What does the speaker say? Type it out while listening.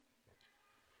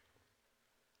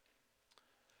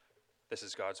This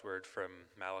is God's word from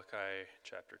Malachi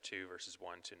chapter 2, verses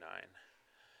 1 to 9.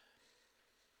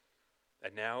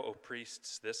 And now, O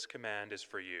priests, this command is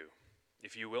for you.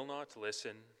 If you will not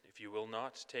listen, if you will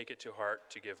not take it to heart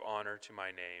to give honor to my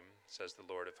name, says the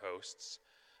Lord of hosts,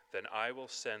 then I will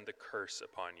send the curse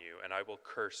upon you, and I will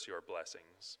curse your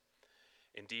blessings.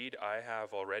 Indeed, I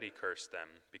have already cursed them,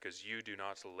 because you do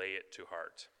not lay it to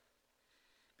heart.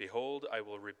 Behold, I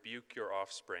will rebuke your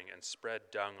offspring and spread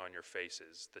dung on your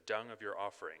faces, the dung of your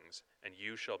offerings, and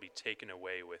you shall be taken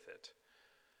away with it.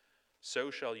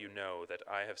 So shall you know that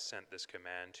I have sent this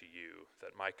command to you,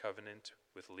 that my covenant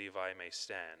with Levi may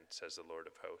stand, says the Lord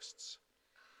of hosts.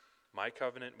 My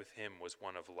covenant with him was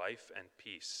one of life and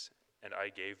peace, and I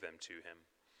gave them to him.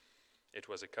 It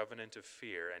was a covenant of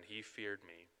fear, and he feared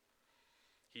me.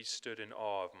 He stood in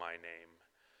awe of my name.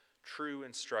 True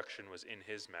instruction was in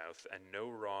his mouth, and no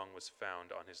wrong was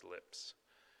found on his lips.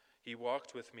 He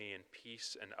walked with me in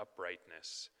peace and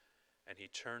uprightness, and he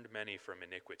turned many from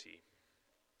iniquity.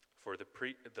 For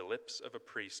the lips of a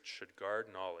priest should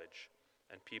guard knowledge,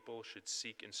 and people should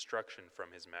seek instruction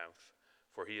from his mouth,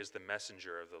 for he is the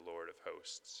messenger of the Lord of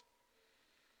hosts.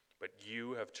 But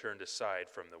you have turned aside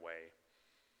from the way.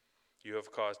 You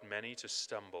have caused many to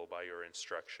stumble by your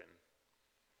instruction.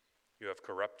 You have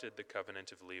corrupted the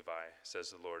covenant of Levi,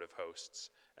 says the Lord of hosts,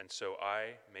 and so I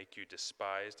make you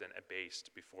despised and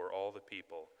abased before all the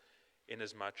people,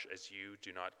 inasmuch as you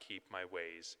do not keep my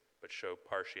ways, but show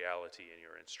partiality in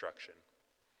your instruction.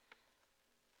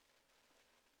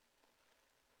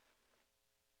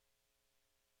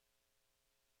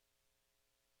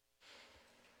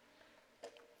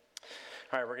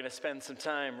 All right, we're going to spend some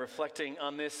time reflecting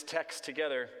on this text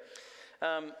together.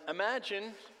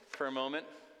 Imagine for a moment,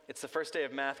 it's the first day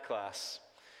of math class,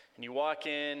 and you walk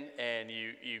in and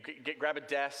you grab a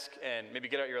desk and maybe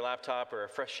get out your laptop or a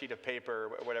fresh sheet of paper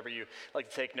or whatever you like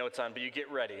to take notes on, but you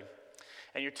get ready.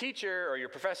 And your teacher or your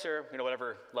professor,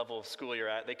 whatever level of school you're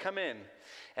at, they come in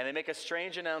and they make a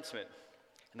strange announcement.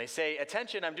 And they say,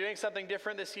 attention, I'm doing something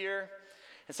different this year.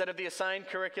 Instead of the assigned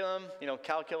curriculum,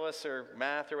 calculus or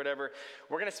math or whatever,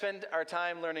 we're going to spend our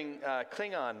time learning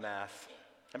Klingon math.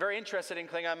 I'm very interested in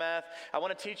Klingon math. I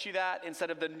want to teach you that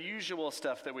instead of the usual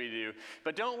stuff that we do.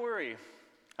 But don't worry,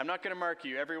 I'm not going to mark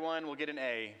you. Everyone will get an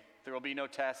A. There will be no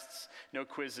tests, no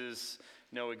quizzes,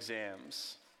 no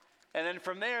exams. And then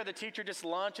from there, the teacher just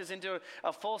launches into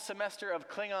a full semester of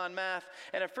Klingon math.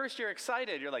 And at first you're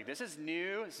excited. You're like, this is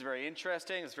new. This is very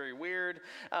interesting. It's very weird.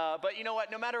 But you know what?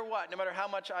 No matter how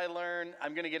much I learn,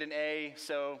 I'm going to get an A.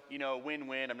 So,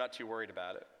 win-win. I'm not too worried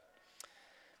about it.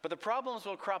 But the problems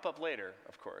will crop up later,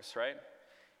 of course, right?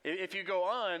 If you go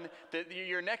on,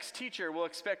 your next teacher will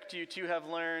expect you to have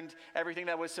learned everything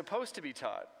that was supposed to be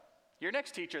taught. Your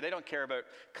next teacher, they don't care about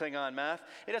Klingon math.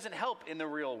 It doesn't help in the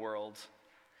real world.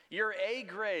 Your A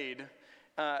grade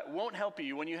won't help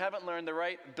you when you haven't learned the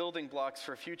right building blocks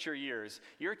for future years.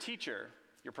 Your teacher,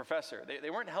 your professor, they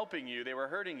weren't helping you, they were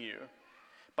hurting you.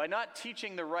 By not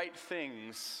teaching the right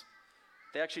things,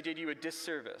 they actually did you a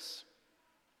disservice.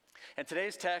 And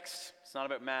today's text, it's not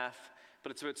about math,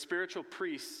 but it's about spiritual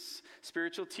priests,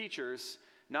 spiritual teachers,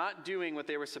 not doing what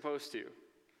they were supposed to.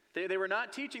 They were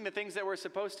not teaching the things that were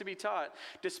supposed to be taught.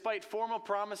 Despite formal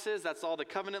promises, that's all the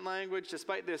covenant language,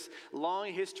 despite this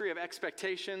long history of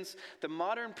expectations, the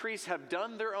modern priests have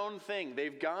done their own thing.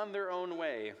 They've gone their own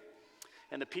way,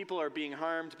 and the people are being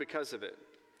harmed because of it.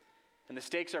 And the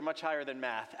stakes are much higher than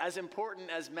math. As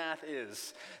important as math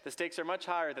is, the stakes are much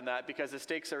higher than that because the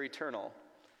stakes are eternal.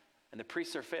 And the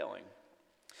priests are failing.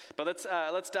 But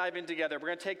let's dive in together. We're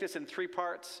going to take this in 3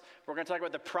 parts. We're going to talk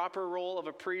about the proper role of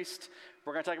a priest.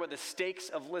 We're going to talk about the stakes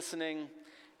of listening.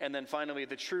 And then finally,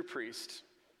 the true priest.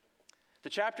 The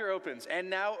chapter opens, and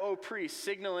now, O priest,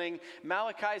 signaling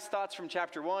Malachi's thoughts from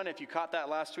chapter 1. If you caught that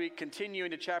last week, continue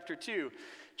into chapter 2.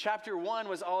 Chapter 1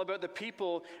 was all about the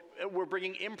people were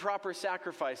bringing improper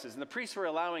sacrifices, and the priests were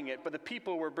allowing it, but the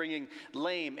people were bringing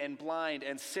lame and blind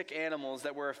and sick animals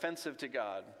that were offensive to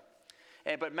God.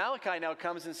 But Malachi now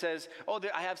comes and says,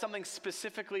 I have something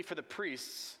specifically for the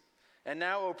priests. And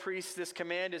now, O priests, this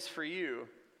command is for you.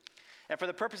 And for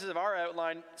the purposes of our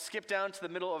outline, skip down to the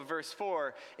middle of verse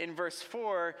 4. In verse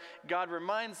 4, God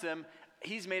reminds them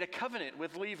he's made a covenant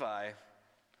with Levi.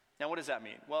 Now, what does that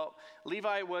mean? Well,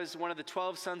 Levi was one of the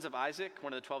 12 sons of Isaac,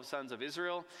 one of the 12 sons of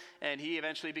Israel, and he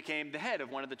eventually became the head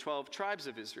of one of the 12 tribes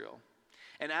of Israel.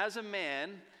 And as a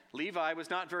man, Levi was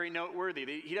not very noteworthy.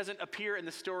 He doesn't appear in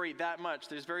the story that much.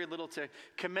 There's very little to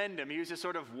commend him. He was just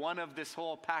sort of one of this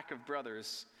whole pack of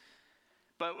brothers.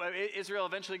 But Israel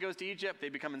eventually goes to Egypt. They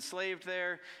become enslaved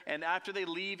there. And after they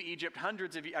leave Egypt,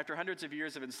 after hundreds of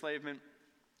years of enslavement,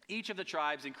 Each of the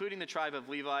tribes, including the tribe of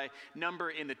Levi, number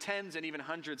in the tens and even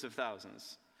hundreds of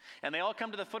thousands. And they all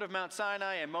come to the foot of Mount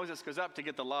Sinai, and Moses goes up to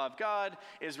get the law of God.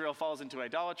 Israel falls into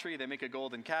idolatry. They make a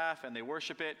golden calf, and they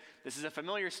worship it. This is a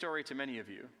familiar story to many of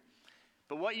you.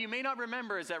 But what you may not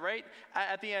remember is that right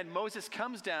at the end, Moses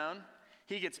comes down.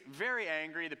 He gets very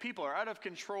angry. The people are out of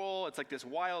control. It's like this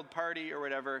wild party or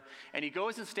whatever. And he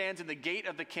goes and stands in the gate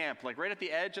of the camp, like right at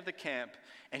the edge of the camp.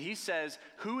 And he says,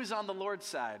 "Who is on the Lord's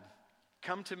side?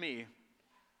 Come to me."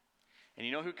 And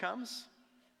you know who comes?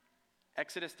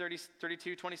 Exodus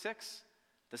 32:26.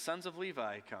 The sons of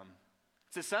Levi come.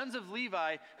 It's the sons of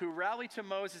Levi who rally to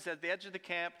Moses at the edge of the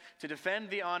camp to defend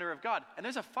the honor of God. And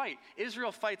there's a fight.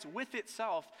 Israel fights with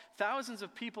itself. Thousands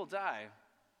of people die.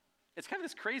 It's kind of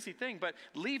this crazy thing, but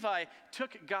Levi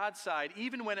took God's side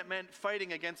even when it meant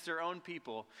fighting against their own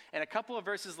people. And a couple of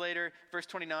verses later, verse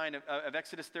 29 of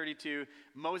Exodus 32,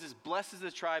 Moses blesses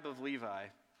the tribe of Levi.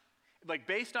 Like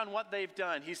based on what they've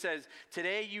done, he says,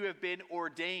 "Today you have been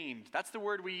ordained." That's the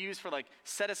word we use for like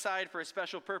set aside for a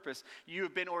special purpose. You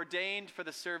have been ordained for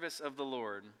the service of the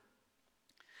Lord.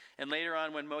 And later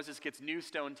on, when Moses gets new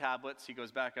stone tablets, he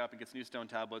goes back up and gets new stone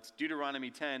tablets. Deuteronomy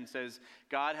 10 says,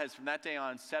 God has from that day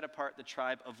on set apart the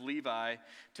tribe of Levi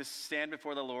to stand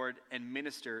before the Lord and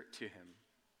minister to him.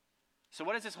 So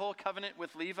what is this whole covenant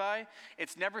with Levi?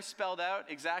 It's never spelled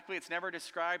out exactly. It's never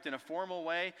described in a formal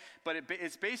way. But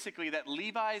it's basically that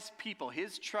Levi's people,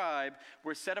 his tribe,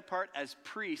 were set apart as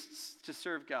priests to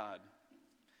serve God.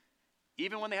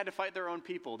 Even when they had to fight their own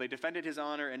people, they defended his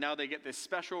honor, and now they get this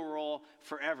special role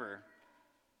forever.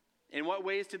 In what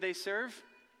ways did they serve?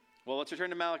 Well, let's return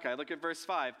to Malachi. Look at verse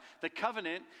 5. The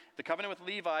covenant with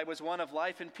Levi was one of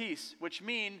life and peace, which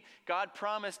means God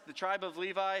promised the tribe of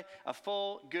Levi a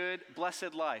full, good,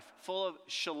 blessed life, full of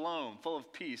shalom, full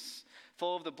of peace,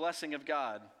 full of the blessing of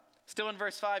God. Still in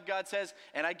verse 5, God says,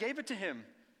 "And I gave it to him."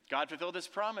 God fulfilled his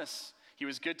promise. He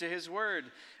was good to his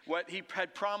word. What he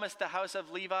had promised the house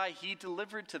of Levi, he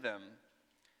delivered to them.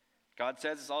 God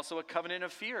says it's also a covenant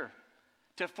of fear.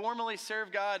 To formally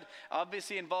serve God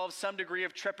obviously involves some degree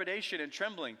of trepidation and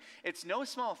trembling. It's no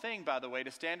small thing, by the way, to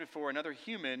stand before another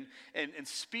human and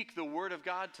speak the word of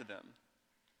God to them.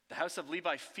 The house of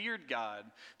Levi feared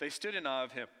God. They stood in awe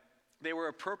of him. They were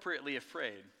appropriately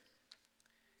afraid.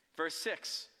 Verse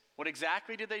 6, what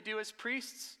exactly did they do as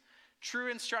priests? True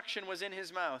instruction was in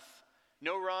his mouth.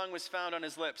 No wrong was found on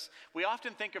his lips. We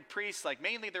often think of priests like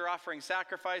mainly they're offering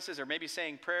sacrifices or maybe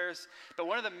saying prayers. But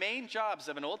one of the main jobs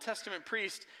of an Old Testament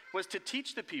priest was to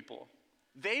teach the people.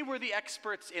 They were the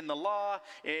experts in the law,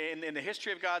 in the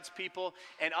history of God's people,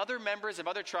 and other members of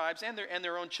other tribes and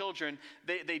their own children,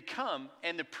 they'd come,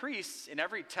 and the priests in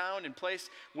every town and place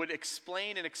would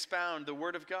explain and expound the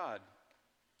word of God.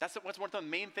 That's one of the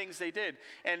main things they did.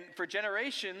 And for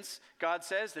generations, God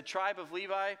says, the tribe of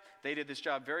Levi, they did this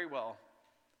job very well.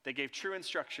 They gave true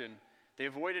instruction. They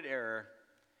avoided error.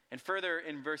 And further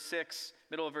in verse 6,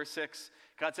 middle of verse 6,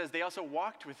 God says they also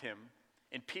walked with him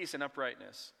in peace and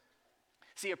uprightness.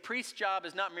 See, a priest's job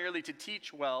is not merely to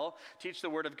teach well, teach the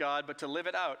word of God, but to live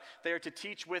it out. They are to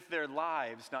teach with their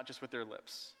lives, not just with their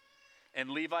lips. And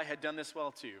Levi had done this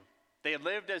well too. They had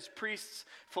lived as priests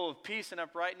full of peace and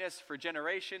uprightness for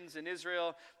generations in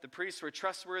Israel. The priests were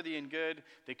trustworthy and good.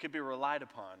 They could be relied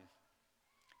upon.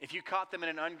 If you caught them in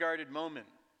an unguarded moment,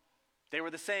 they were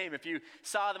the same. If you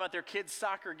saw them at their kids'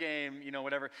 soccer game,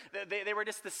 whatever, they were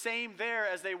just the same there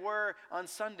as they were on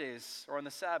Sundays or on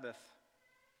the Sabbath.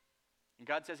 And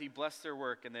God says he blessed their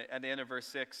work at the end of verse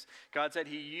 6. God said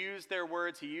he used their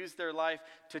words, he used their life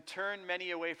to turn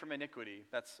many away from iniquity.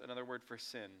 That's another word for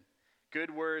sin.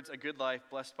 Good words, a good life,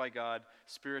 blessed by God,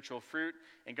 spiritual fruit.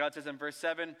 And God says in verse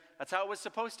 7, that's how it was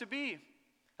supposed to be.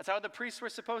 That's how the priests were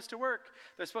supposed to work.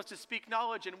 They're supposed to speak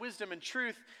knowledge and wisdom and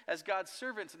truth as God's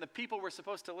servants, and the people were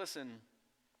supposed to listen.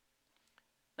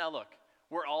 Now look,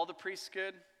 were all the priests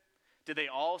good? Did they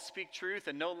all speak truth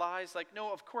and no lies?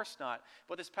 No, of course not.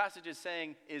 What this passage is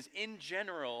saying is, in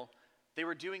general, they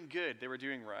were doing good. They were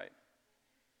doing right.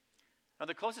 Now,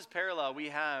 the closest parallel we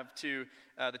have to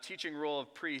the teaching role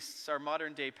of priests are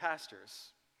modern-day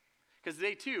pastors. Because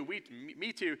they too,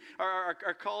 me too,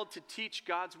 are called to teach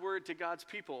God's word to God's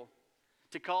people,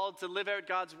 called to live out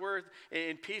God's word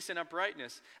in peace and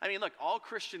uprightness. I mean, look, all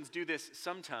Christians do this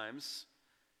sometimes,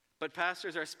 but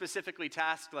pastors are specifically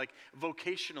tasked,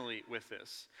 vocationally with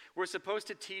this. We're supposed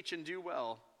to teach and do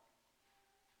well.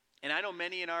 And I know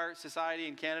many in our society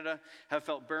in Canada have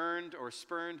felt burned or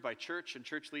spurned by church and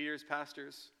church leaders,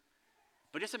 pastors.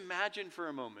 But just imagine for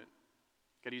a moment,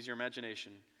 got to use your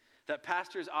imagination, that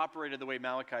pastors operated the way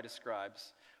Malachi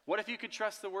describes. What if you could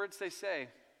trust the words they say?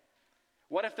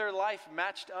 What if their life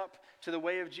matched up to the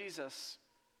way of Jesus?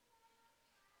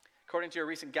 According to a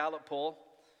recent Gallup poll,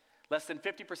 less than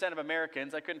 50% of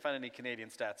Americans, I couldn't find any Canadian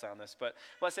stats on this, but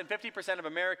less than 50% of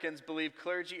Americans believe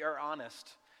clergy are honest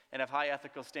and have high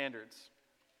ethical standards.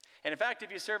 And in fact, if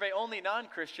you survey only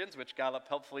non-Christians, which Gallup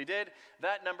helpfully did,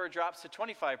 that number drops to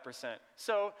 25%.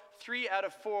 So 3 out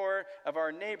of 4 of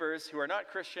our neighbors who are not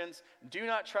Christians do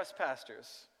not trust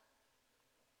pastors.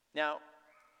 Now,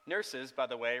 nurses, by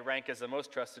the way, rank as the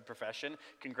most trusted profession.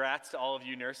 Congrats to all of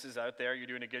you nurses out there. You're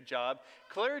doing a good job.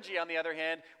 Clergy, on the other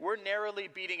hand, we're narrowly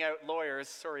beating out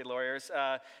lawyers,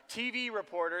 TV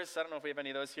reporters, I don't know if we have any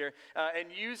of those here, and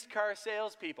used car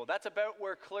salespeople. That's about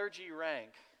where clergy rank.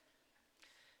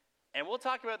 And we'll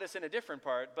talk about this in a different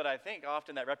part, but I think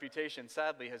often that reputation,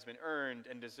 sadly, has been earned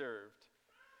and deserved.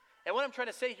 And what I'm trying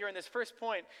to say here in this first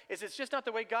point is it's just not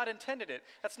the way God intended it.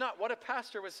 That's not what a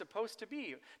pastor was supposed to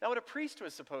be, not what a priest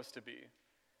was supposed to be.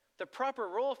 The proper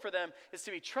role for them is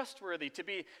to be trustworthy,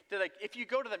 if you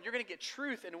go to them, you're going to get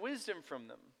truth and wisdom from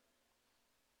them.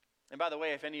 And by the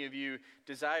way, if any of you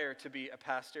desire to be a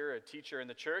pastor, a teacher in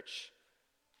the church,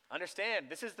 understand,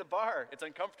 this is the bar. It's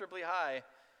uncomfortably high.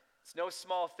 It's no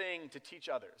small thing to teach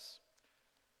others.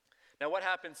 Now, what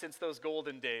happened since those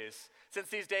golden days? Since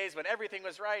these days when everything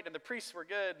was right and the priests were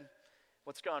good,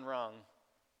 what's gone wrong?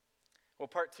 Well,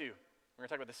 part 2, we're going to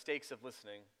talk about the stakes of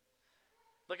listening.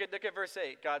 Look at verse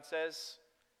 8. God says,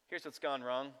 here's what's gone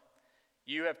wrong.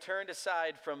 You have turned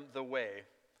aside from the way.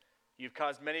 You've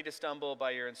caused many to stumble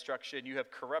by your instruction. You have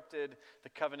corrupted the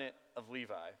covenant of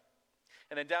Levi.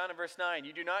 And then down in verse 9,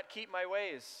 you do not keep my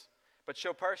ways, but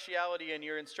show partiality in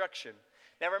your instruction.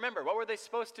 Now remember, what were they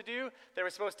supposed to do? They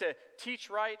were supposed to teach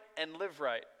right and live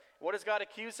right. What does God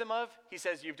accuse them of? He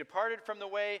says, you've departed from the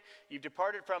way, you've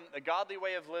departed from the godly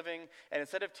way of living, and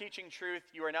instead of teaching truth,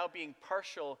 you are now being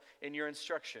partial in your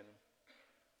instruction.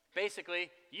 Basically,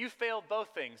 you failed both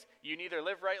things. You neither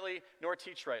live rightly nor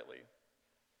teach rightly.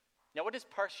 Now, what does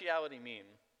partiality mean?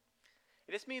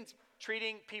 It just means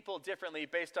treating people differently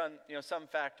based on some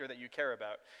factor that you care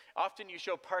about. Often you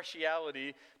show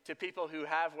partiality to people who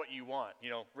have what you want,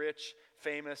 rich,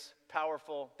 famous,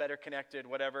 powerful, better connected,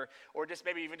 whatever, or just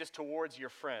maybe even just towards your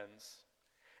friends.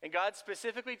 And God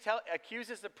specifically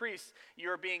accuses the priests,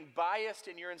 you're being biased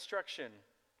in your instruction.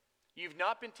 You've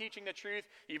not been teaching the truth.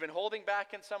 You've been holding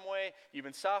back in some way. You've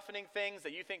been softening things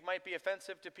that you think might be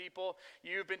offensive to people.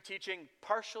 You've been teaching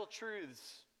partial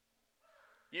truths.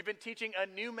 You've been teaching a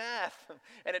new math,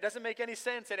 and it doesn't make any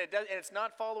sense, and it's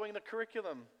not following the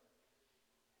curriculum.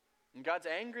 And God's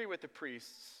angry with the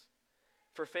priests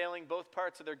for failing both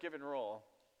parts of their given role.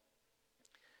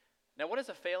 Now, what does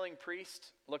a failing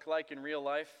priest look like in real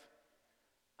life?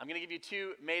 I'm going to give you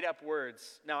 2 made-up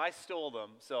words. Now, I stole them,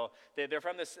 so they're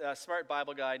from this smart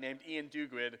Bible guy named Ian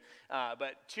Dugwood.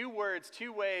 But 2 words,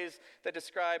 2 ways that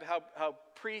describe how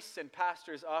priests and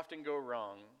pastors often go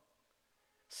wrong.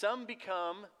 Some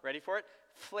become, ready for it,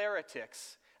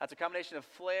 flaretics. That's a combination of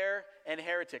flare and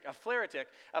heretic. A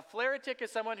flaretic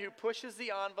is someone who pushes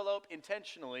the envelope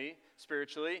intentionally,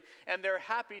 spiritually, and they're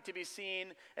happy to be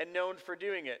seen and known for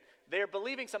doing it. They're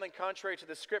believing something contrary to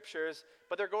the scriptures,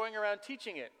 but they're going around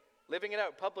teaching it, living it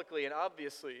out publicly and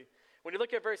obviously. When you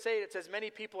look at verse 8, it says many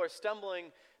people are stumbling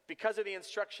because of the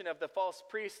instruction of the false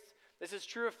priests. This is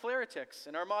true of flaretics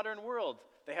in our modern world.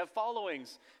 They have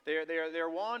followings. They're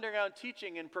wandering around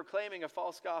teaching and proclaiming a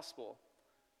false gospel.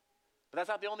 But that's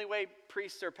not the only way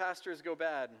priests or pastors go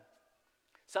bad.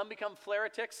 Some become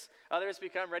flaretics. Others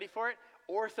become, ready for it,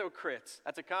 orthocrites.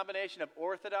 That's a combination of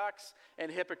orthodox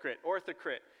and hypocrite.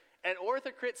 Orthocrit. An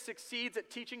orthocrit succeeds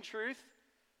at teaching truth,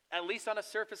 at least on a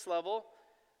surface level.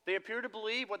 They appear to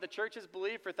believe what the church has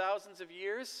believed for thousands of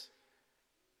years.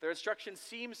 Their instruction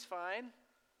seems fine,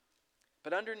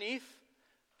 but underneath,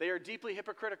 they are deeply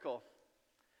hypocritical.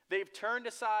 They've turned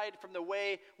aside from the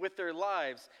way with their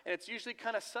lives, and it's usually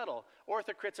kind of subtle.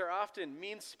 Orthocrites are often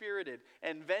mean-spirited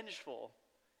and vengeful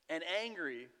and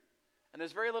angry, and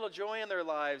there's very little joy in their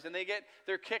lives, and they get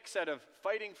their kicks out of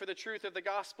fighting for the truth of the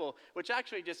gospel, which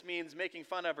actually just means making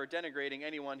fun of or denigrating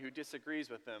anyone who disagrees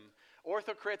with them.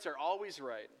 Orthocrites are always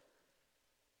right.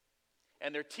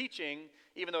 And their teaching,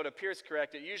 even though it appears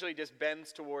correct, it usually just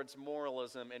bends towards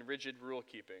moralism and rigid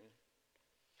rule-keeping.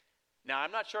 Now,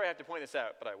 I'm not sure I have to point this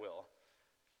out, but I will.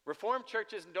 Reformed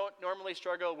churches don't normally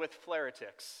struggle with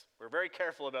flaretics. We're very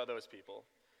careful about those people.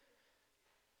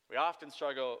 We often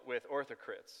struggle with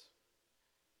orthocrites,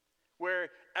 where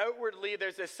outwardly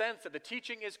there's a sense that the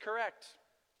teaching is correct,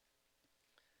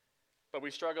 but we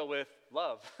struggle with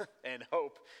love and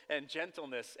hope and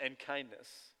gentleness and kindness.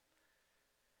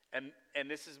 And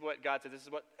this is what God said, this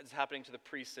is what is happening to the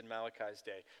priests in Malachi's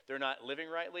day. They're not living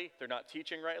rightly, they're not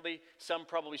teaching rightly. Some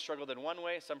probably struggled in one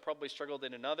way, some probably struggled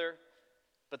in another.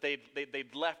 But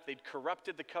they'd left, they'd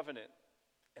corrupted the covenant,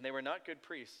 and they were not good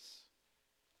priests.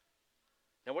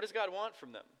 Now, what does God want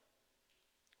from them?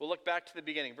 We'll look back to the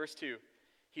beginning, verse 2.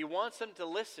 He wants them to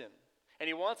listen, and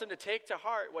he wants them to take to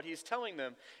heart what he's telling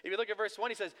them. If you look at verse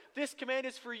 1, he says, this command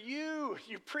is for you,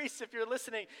 you priests, if you're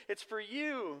listening, it's for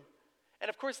you. And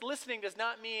of course, listening does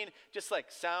not mean just like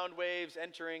sound waves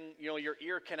entering, your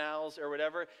ear canals or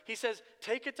whatever. He says,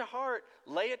 take it to heart,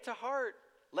 lay it to heart,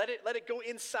 let it go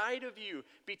inside of you,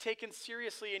 be taken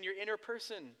seriously in your inner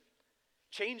person.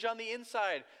 Change on the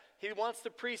inside. He wants the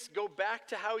priests go back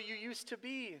to how you used to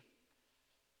be.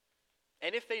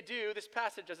 And if they do, this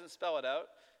passage doesn't spell it out,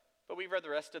 but we've read the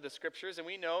rest of the scriptures and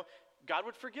we know God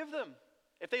would forgive them.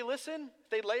 If they listen, if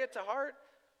they lay it to heart,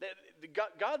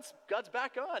 God's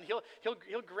back on.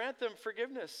 He'll grant them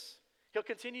forgiveness. He'll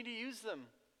continue to use them.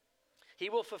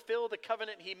 He will fulfill the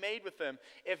covenant he made with them.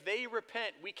 If they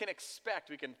repent, we can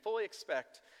fully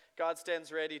expect God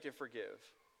stands ready to forgive.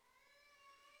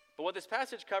 But what this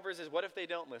passage covers is what if they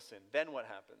don't listen? Then what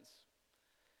happens?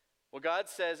 Well, God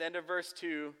says, end of verse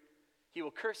 2, he will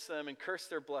curse them and curse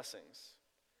their blessings.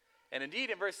 And indeed,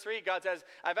 in verse 3, God says,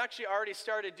 I've actually already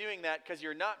started doing that because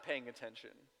you're not paying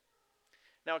attention.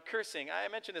 Now, cursing,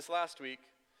 I mentioned this last week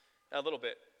a little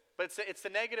bit, but it's the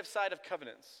negative side of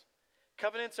covenants.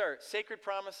 Covenants are sacred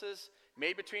promises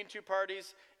made between two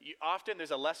parties. Often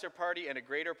there's a lesser party and a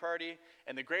greater party,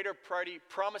 and the greater party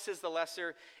promises the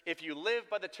lesser. If you live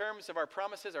by the terms of our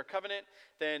promises, our covenant,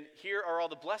 then here are all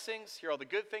the blessings, here are all the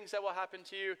good things that will happen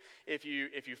to you. If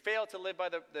you fail to live by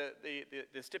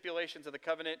the stipulations of the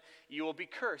covenant, you will be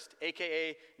cursed,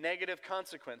 aka negative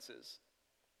consequences.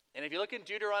 And if you look in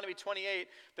Deuteronomy 28,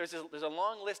 there's a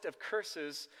long list of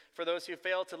curses for those who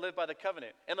fail to live by the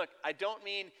covenant. And look, I don't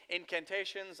mean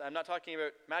incantations. I'm not talking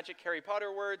about magic Harry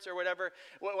Potter words or whatever.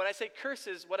 When I say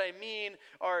curses, what I mean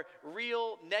are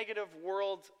real negative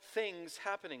world things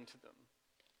happening to them.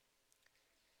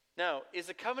 Now, is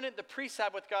the covenant the priests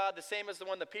have with God the same as the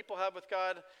one the people have with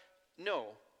God? No.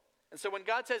 And so when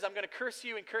God says, I'm going to curse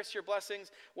you and curse your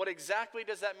blessings, what exactly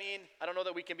does that mean? I don't know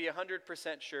that we can be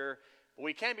 100% sure. What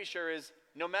we can be sure is,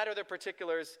 no matter the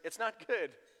particulars, it's not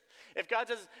good. If God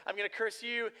says, I'm going to curse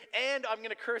you, and I'm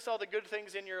going to curse all the good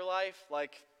things in your life,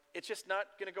 it's just not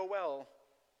going to go well.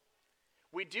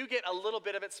 We do get a little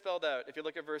bit of it spelled out, if you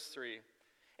look at verse 3.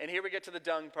 And here we get to the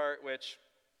dung part, which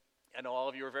I know all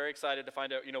of you are very excited to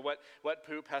find out, what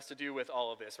poop has to do with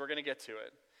all of this. We're going to get to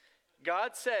it.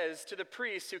 God says to the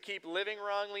priests who keep living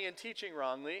wrongly and teaching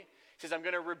wrongly, he says, I'm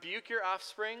going to rebuke your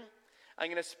offspring, I'm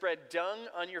going to spread dung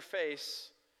on your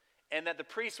face, and that the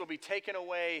priests will be taken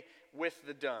away with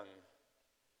the dung.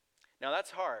 Now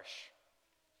that's harsh.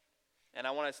 And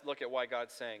I want to look at why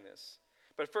God's saying this.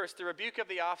 But first, the rebuke of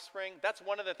the offspring, that's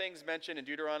one of the things mentioned in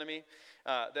Deuteronomy,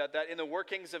 that in the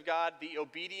workings of God, the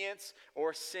obedience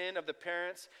or sin of the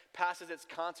parents passes its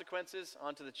consequences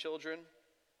onto the children.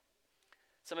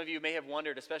 Some of you may have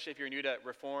wondered, especially if you're new to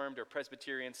Reformed or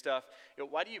Presbyterian stuff,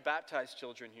 why do you baptize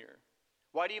children here?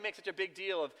 Why do you make such a big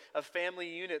deal of family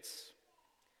units?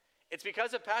 It's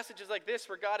because of passages like this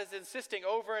where God is insisting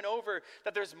over and over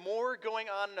that there's more going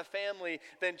on in a family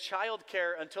than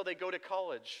childcare until they go to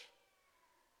college.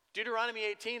 Deuteronomy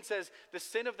 18 says the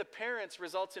sin of the parents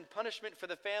results in punishment for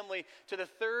the family to the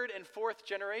third and fourth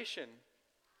generation.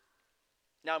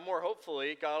 Now, more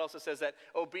hopefully, God also says that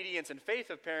obedience and faith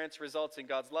of parents results in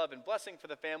God's love and blessing for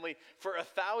the family for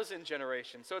 1,000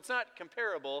 generations. So it's not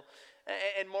comparable.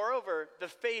 And moreover, the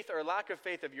faith or lack of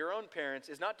faith of your own parents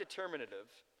is not determinative.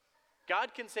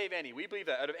 God can save any. We believe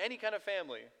that out of any kind of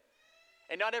family.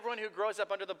 And not everyone who grows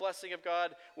up under the blessing of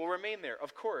God will remain there,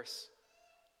 of course.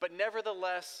 But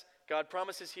nevertheless, God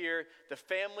promises here the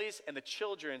families and the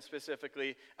children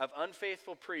specifically of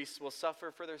unfaithful priests will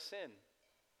suffer for their sin.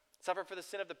 Suffer for the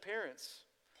sin of the parents.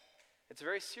 It's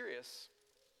very serious.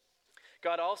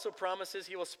 God also promises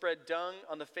he will spread dung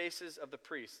on the faces of the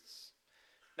priests.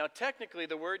 Now, technically,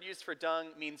 the word used for dung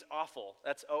means offal.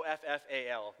 That's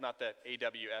O-F-F-A-L, not the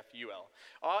A-W-F-U-L.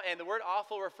 And the word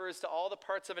offal refers to all the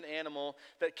parts of an animal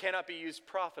that cannot be used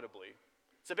profitably.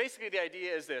 So basically the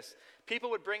idea is this.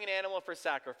 People would bring an animal for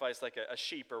sacrifice, like a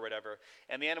sheep or whatever,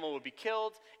 and the animal would be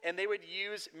killed, and they would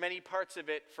use many parts of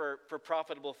it for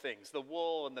profitable things. The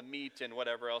wool and the meat and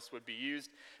whatever else would be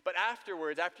used. But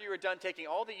afterwards, after you were done taking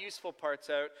all the useful parts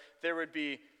out, there would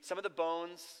be some of the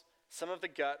bones, some of the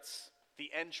guts, the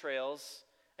entrails,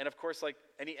 and of course, like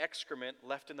any excrement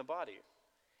left in the body.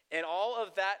 And all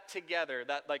of that together,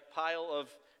 that pile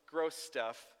of gross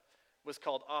stuff, was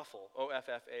called offal,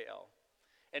 O-F-F-A-L.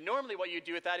 And normally what you'd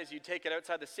do with that is you'd take it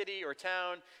outside the city or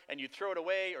town and you'd throw it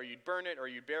away or you'd burn it or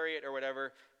you'd bury it or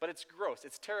whatever. But it's gross.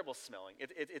 It's terrible smelling.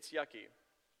 It's yucky.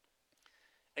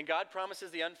 And God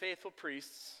promises the unfaithful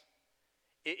priests,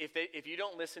 if you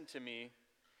don't listen to me,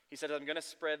 he said, I'm going to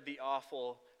spread the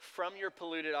offal from your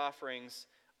polluted offerings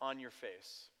on your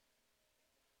face.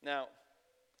 Now,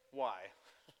 why?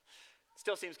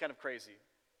 Still seems kind of crazy.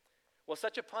 Well,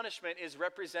 such a punishment is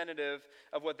representative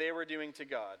of what they were doing to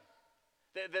God.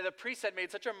 The priests had made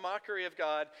such a mockery of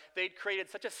God. They'd created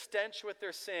such a stench with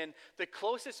their sin. The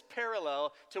closest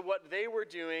parallel to what they were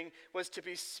doing was to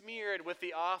be smeared with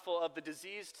the offal of the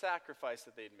diseased sacrifice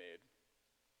that they'd made.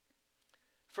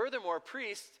 Furthermore,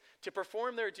 priests, to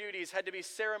perform their duties, had to be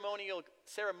ceremonially,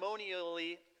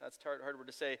 that's a hard word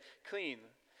to say, clean.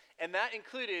 And that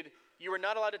included, you were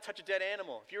not allowed to touch a dead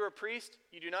animal. If you were a priest,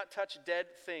 you do not touch dead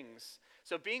things.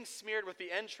 So being smeared with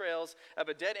the entrails of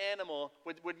a dead animal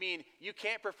would mean you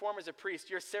can't perform as a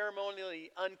priest. You're ceremonially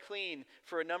unclean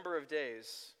for a number of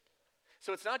days.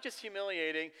 So it's not just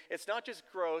humiliating, it's not just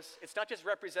gross, it's not just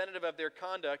representative of their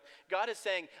conduct. God is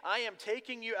saying, I am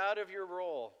taking you out of your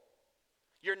role.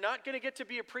 You're not going to get to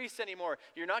be a priest anymore.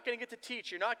 You're not going to get to teach.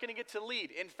 You're not going to get to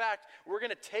lead. In fact, we're going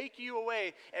to take you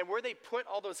away, and where they put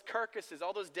all those carcasses,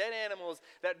 all those dead animals,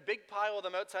 that big pile of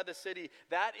them outside the city,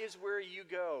 that is where you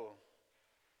go.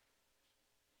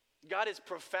 God is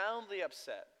profoundly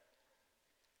upset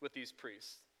with these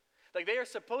priests. Like, they are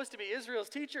supposed to be Israel's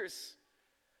teachers.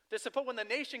 They're supposed, when the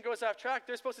nation goes off track,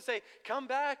 they're supposed to say, come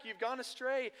back, you've gone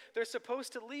astray. They're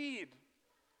supposed to lead.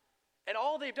 And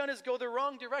all they've done is go the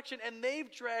wrong direction, and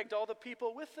they've dragged all the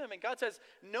people with them. And God says,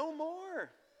 no more.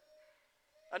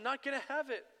 I'm not going to have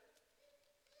it.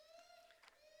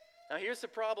 Now, here's the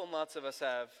problem lots of us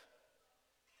have.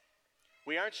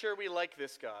 We aren't sure we like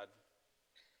this God.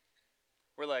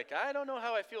 We're like, I don't know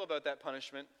how I feel about that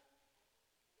punishment.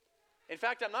 In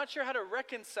fact, I'm not sure how to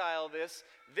reconcile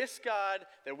this God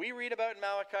that we read about in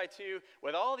Malachi 2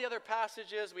 with all the other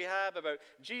passages we have about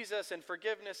Jesus and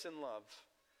forgiveness and love.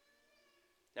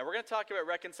 Now, we're going to talk about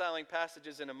reconciling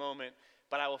passages in a moment,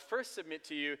 but I will first submit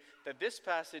to you that this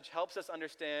passage helps us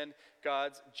understand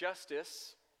God's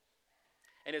justice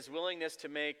and his willingness to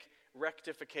make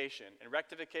rectification. And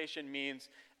rectification means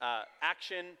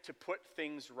action to put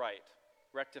things right.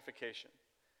 Rectification.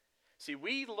 See,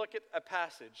 we look at a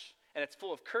passage, and it's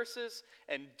full of curses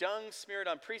and dung smeared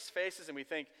on priests' faces, and we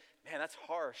think, man, that's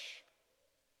harsh.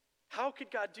 How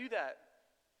could God do that?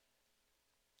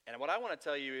 And what I want to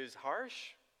tell you is harsh.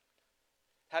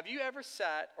 Have you ever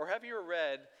sat or have you ever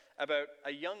read about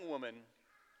a young woman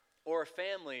or a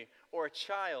family or a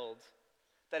child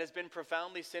that has been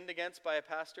profoundly sinned against by a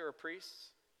pastor or priest?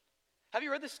 Have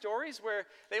you read the stories where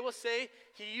they will say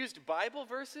he used Bible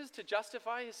verses to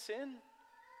justify his sin?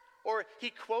 Or he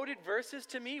quoted verses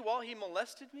to me while he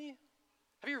molested me?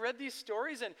 Have you read these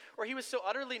stories? Or he was so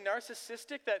utterly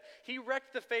narcissistic that he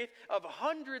wrecked the faith of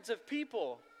hundreds of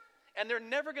people, and they're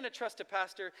never going to trust a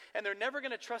pastor, and they're never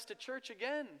going to trust a church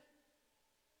again.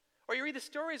 Or you read the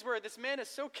stories where this man is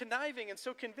so conniving and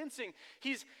so convincing,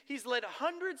 he's led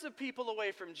hundreds of people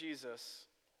away from Jesus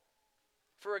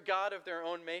for a God of their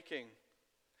own making.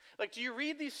 Like, do you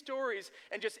read these stories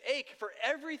and just ache for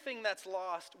everything that's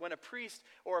lost when a priest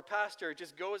or a pastor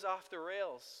just goes off the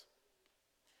rails?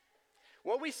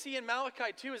 What we see in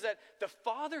Malachi 2 is that the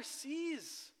Father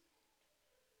sees,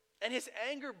 and his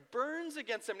anger burns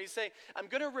against them. And he's saying, I'm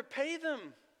going to repay them.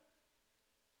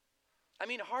 I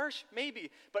mean, harsh,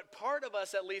 maybe, but part of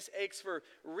us at least aches for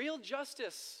real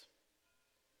justice.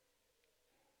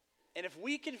 And if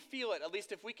we can feel it, at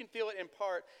least if we can feel it in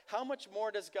part, how much more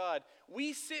does God?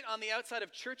 We sit on the outside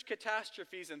of church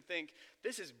catastrophes and think,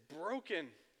 this is broken.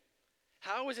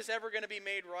 How is this ever going to be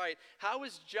made right? How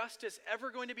is justice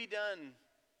ever going to be done?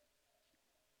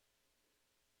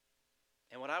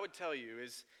 And what I would tell you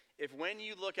is, if when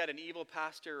you look at an evil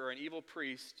pastor or an evil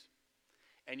priest,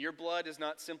 and your blood does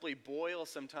not simply boil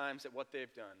sometimes at what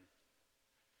they've done,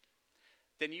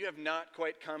 then you have not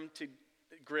quite come to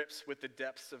grips with the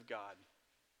depths of God.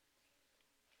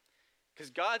 Because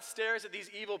God stares at these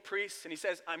evil priests and he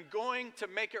says, I'm going to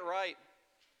make it right.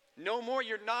 No more,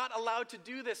 you're not allowed to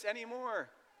do this anymore.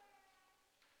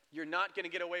 You're not going to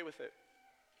get away with it.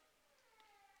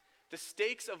 The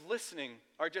stakes of listening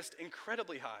are just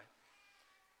incredibly high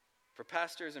for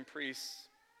pastors and priests.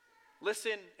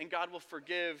 Listen and God will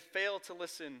forgive. Fail to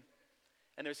listen,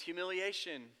 and there's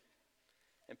humiliation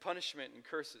and punishment and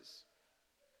curses.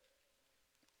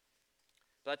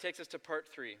 But that takes us to part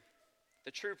 3,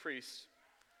 the true priests.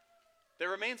 There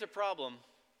remains a problem,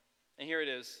 and here it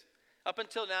is. Up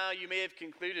until now, you may have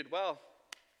concluded, well,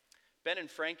 Ben and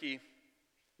Frankie,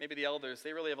 maybe the elders,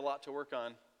 they really have a lot to work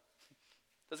on.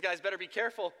 Those guys better be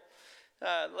careful,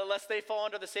 lest they fall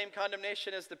under the same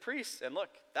condemnation as the priests. And look,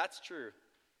 that's true.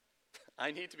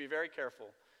 I need to be very careful.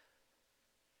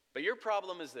 But your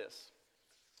problem is this.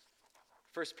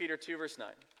 1 Peter 2, verse 9.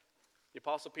 The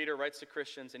Apostle Peter writes to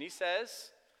Christians, and he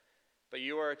says, "But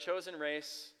you are a chosen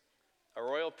race, a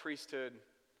royal priesthood,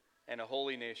 and a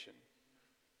holy nation."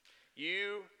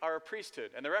 You are a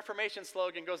priesthood. And the Reformation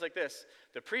slogan goes like this: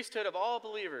 the priesthood of all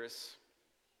believers.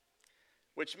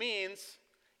 Which means,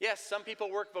 yes, some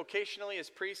people work vocationally as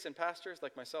priests and pastors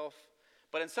like myself,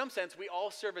 but in some sense, we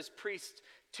all serve as priests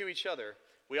to each other.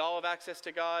 We all have access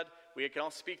to God. We can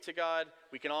all speak to God.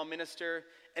 We can all minister.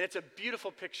 And it's a beautiful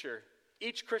picture.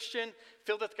 Each Christian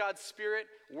filled with God's Spirit,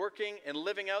 working and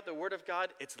living out the Word of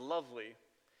God, it's lovely.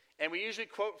 And we usually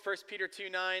quote 1 Peter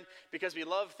 2:9 because we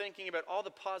love thinking about all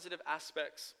the positive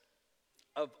aspects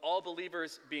of all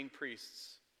believers being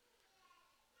priests.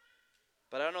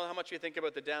 But I don't know how much you think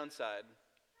about the downside,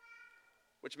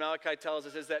 which Malachi tells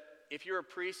us is that if you're a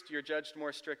priest, you're judged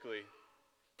more strictly.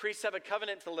 Priests have a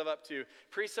covenant to live up to.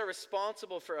 Priests are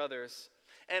responsible for others.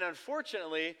 And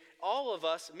unfortunately, all of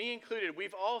us, me included,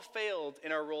 we've all failed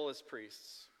in our role as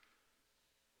priests.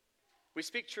 We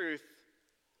speak truth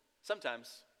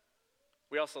sometimes.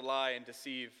 We also lie and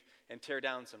deceive and tear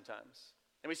down sometimes.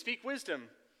 And we speak wisdom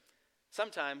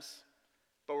sometimes,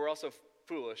 but we're also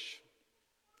foolish.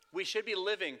 We should be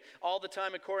living all the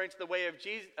time according to the way of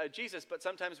Jesus, but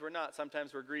sometimes we're not.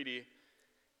 Sometimes we're greedy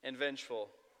and vengeful.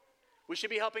 We should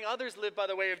be helping others live by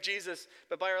the way of Jesus,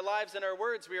 but by our lives and our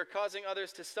words, we are causing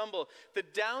others to stumble. The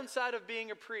downside of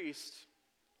being a priest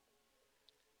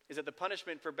is that the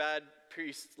punishment for bad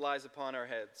priests lies upon our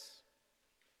heads.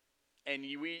 And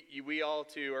we all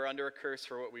too are under a curse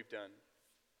for what we've done.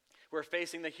 We're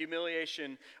facing the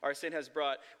humiliation our sin has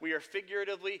brought. We are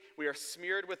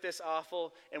smeared with this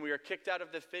offal, and we are kicked out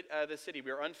of the city.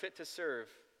 We are unfit to serve.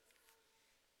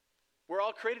 We're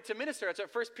all created to minister. That's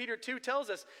what 1 Peter 2 tells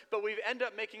us, but we end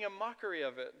up making a mockery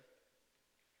of it.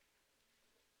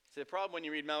 See, the problem when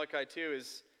you read Malachi 2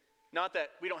 is not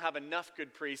that we don't have enough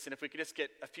good priests, and if we could just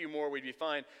get a few more, we'd be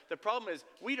fine. The problem is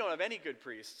we don't have any good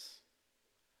priests.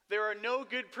 There are no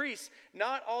good priests,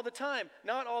 not all the time,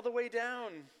 not all the way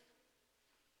down.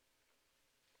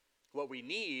 What we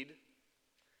need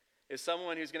is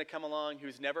someone who's going to come along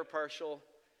who's never partial,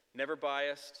 never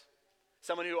biased,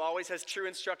 someone who always has true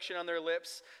instruction on their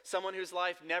lips, someone whose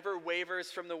life never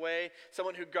wavers from the way,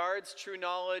 someone who guards true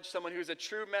knowledge, someone who's a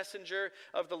true messenger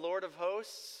of the Lord of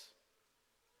hosts.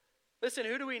 Listen,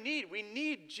 who do we need? We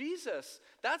need Jesus.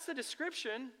 That's the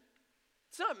description.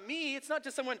 It's not me. It's not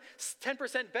just someone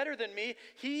 10% better than me.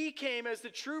 He came as the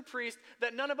true priest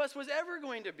that none of us was ever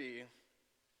going to be.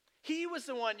 He was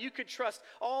the one you could trust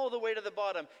all the way to the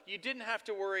bottom. You didn't have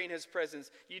to worry in his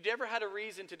presence. You never had a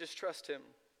reason to distrust him.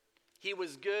 He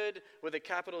was good with a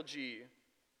capital G.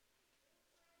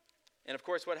 And of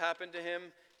course, what happened to him?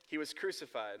 He was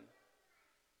crucified.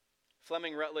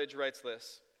 Fleming Rutledge writes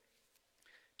this: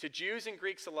 to Jews and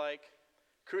Greeks alike,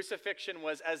 crucifixion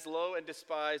was as low and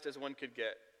despised as one could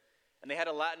get. And they had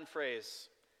a Latin phrase,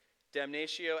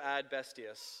 damnatio ad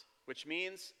bestias, which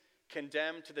means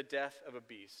condemned to the death of a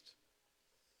beast.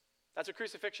 That's what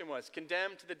crucifixion was,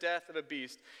 condemned to the death of a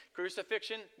beast.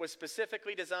 Crucifixion was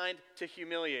specifically designed to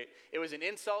humiliate. It was an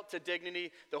insult to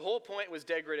dignity. The whole point was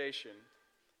degradation.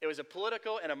 It was a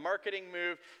political and a marketing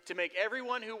move to make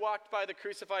everyone who walked by the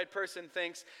crucified person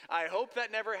thinks, I hope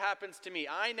that never happens to me.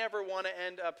 I never want to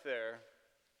end up there.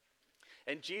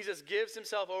 And Jesus gives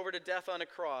himself over to death on a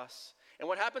cross. And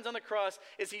what happens on the cross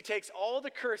is he takes all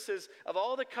the curses of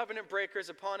all the covenant breakers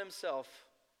upon himself.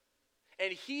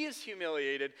 And he is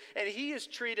humiliated, and he is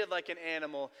treated like an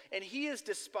animal, and he is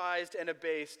despised and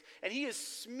abased, and he is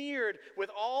smeared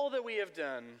with all that we have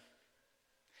done.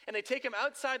 And they take him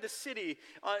outside the city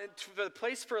to the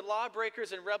place for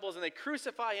lawbreakers and rebels, and they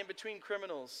crucify him between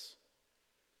criminals.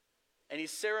 And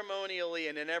he's ceremonially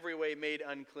and in every way made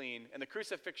unclean. And the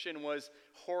crucifixion was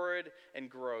horrid and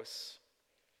gross.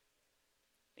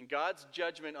 And God's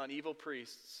judgment on evil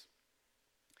priests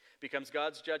becomes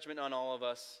God's judgment on all of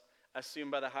us,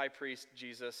 assumed by the high priest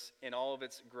Jesus in all of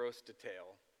its gross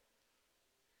detail.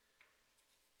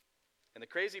 And the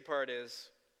crazy part is,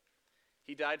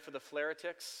 he died for the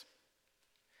Phaleretics,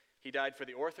 he died for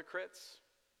the Orthocrites,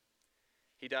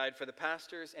 he died for the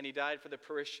pastors, and he died for the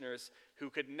parishioners who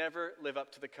could never live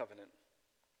up to the covenant.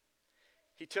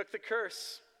 He took the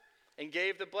curse and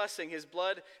gave the blessing. His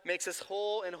blood makes us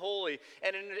whole and holy.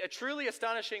 And in a truly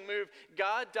astonishing move,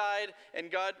 God died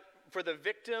and God for the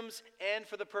victims and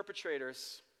for the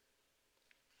perpetrators.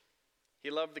 He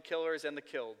loved the killers and the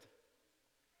killed.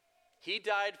 He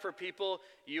died for people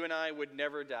you and I would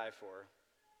never die for.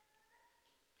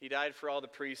 He died for all the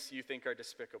priests you think are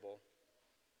despicable.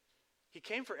 He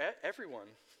came for everyone.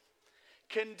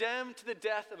 Condemned to the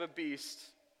death of a beast.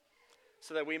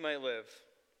 so that we might live.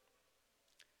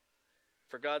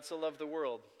 For God so loved the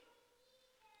world.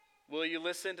 Will you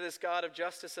listen to this God of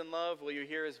justice and love? Will you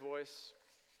hear his voice?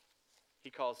 He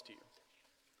calls to you.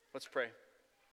 Let's pray.